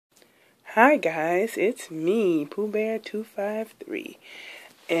Hi guys, it's me, Pooh Bear 253,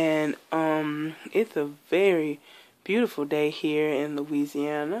 and it's a very beautiful day here in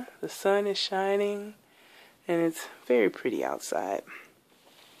Louisiana. The sun is shining, and it's very pretty outside.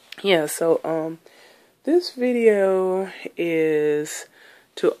 Yeah, so this video is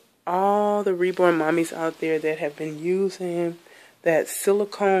to all the reborn mommies out there that have been using that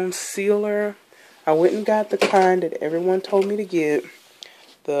silicone sealer. I went and got the kind that everyone told me to get,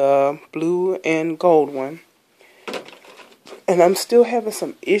 the blue and gold one, and I'm still having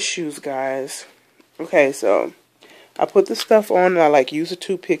some issues, guys. Okay, so I put the stuff on, and I use a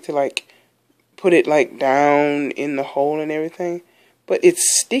toothpick to put it down in the hole and everything, but it's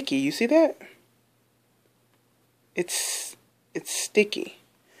sticky. You see that? It's sticky.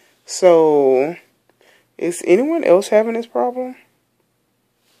 So is anyone else having this problem?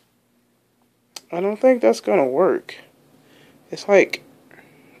 I don't think that's gonna work. It's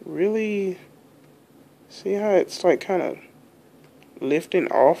really, see how it's kind of lifting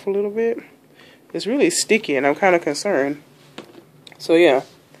off a little bit? It's really sticky, and I'm kind of concerned. So yeah,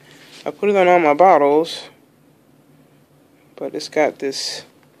 I put it on all my bottles, but it's got this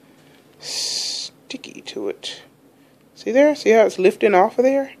sticky to it. See there? See how it's lifting off of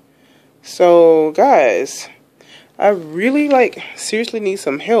there? So guys, I really seriously need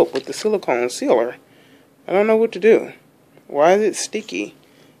some help with the silicone sealer. I don't know what to do. Why is it sticky?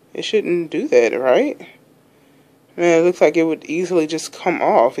 It shouldn't do that, right? Man, it looks like it would easily just come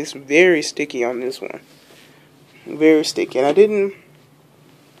off. It's very sticky on this one. Very sticky. And I didn't,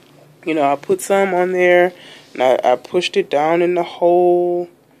 I put some on there, and I pushed it down in the hole.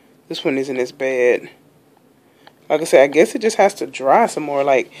 This one isn't as bad. Like I said, I guess it just has to dry some more.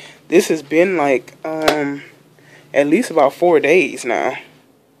 This has been at least about 4 days now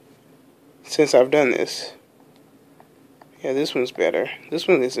since I've done this. Yeah, this one's better. This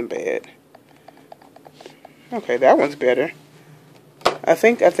one isn't bad. Okay, that one's better. I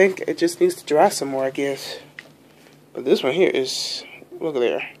think it just needs to dry some more, I guess. But this one here is, look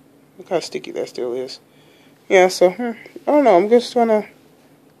there. Look how sticky that still is. Yeah, so, I don't know. I'm just gonna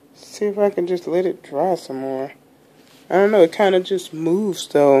see if I can just let it dry some more. I don't know. It kind of just moves,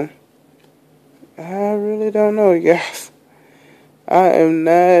 though. I really don't know, you guys. I am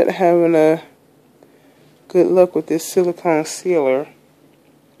not having a good luck with this silicone sealer.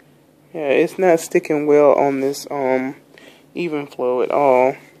 Yeah, it's not sticking well on this even flow at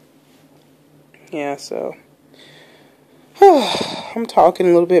all. Yeah, so I'm talking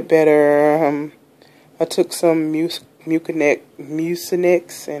a little bit better. I took some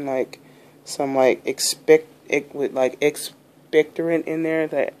Mucinex and some expectorant in there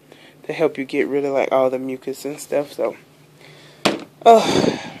that to help you get rid of all the mucus and stuff. So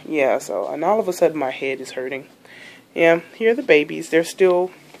yeah, so, and all of a sudden my head is hurting. Yeah, here are the babies. They're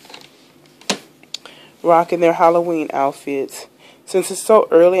still rocking their Halloween outfits. Since it's so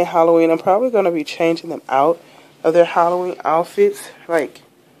early in Halloween, I'm probably going to be changing them out of their Halloween outfits,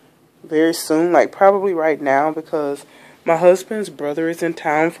 very soon, probably right now, because my husband's brother is in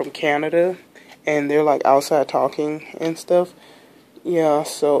town from Canada, and they're, outside talking and stuff. Yeah,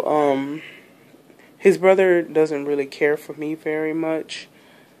 so, his brother doesn't really care for me very much.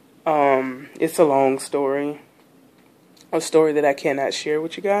 It's a long story. A story that I cannot share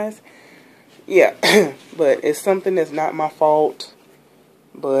with you guys. Yeah, but it's something that's not my fault,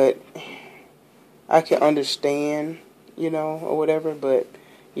 but I can understand, or whatever, but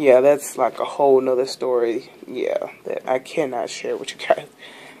yeah, that's a whole nother story, yeah, that I cannot share with you guys.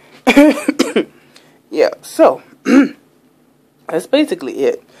 Yeah, so, that's basically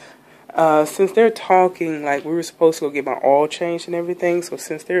it. Since they're talking, we were supposed to go get my oil changed and everything, so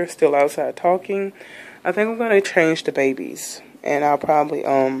since they're still outside talking, I think I'm going to change the babies, and I'll probably,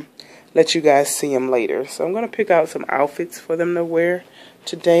 let you guys see them later. So I'm going to pick out some outfits for them to wear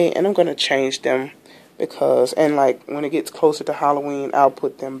today, and I'm going to change them because, and when it gets closer to Halloween, I'll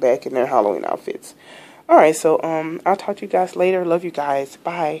put them back in their Halloween outfits. Alright, so, I'll talk to you guys later. Love you guys.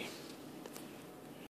 Bye.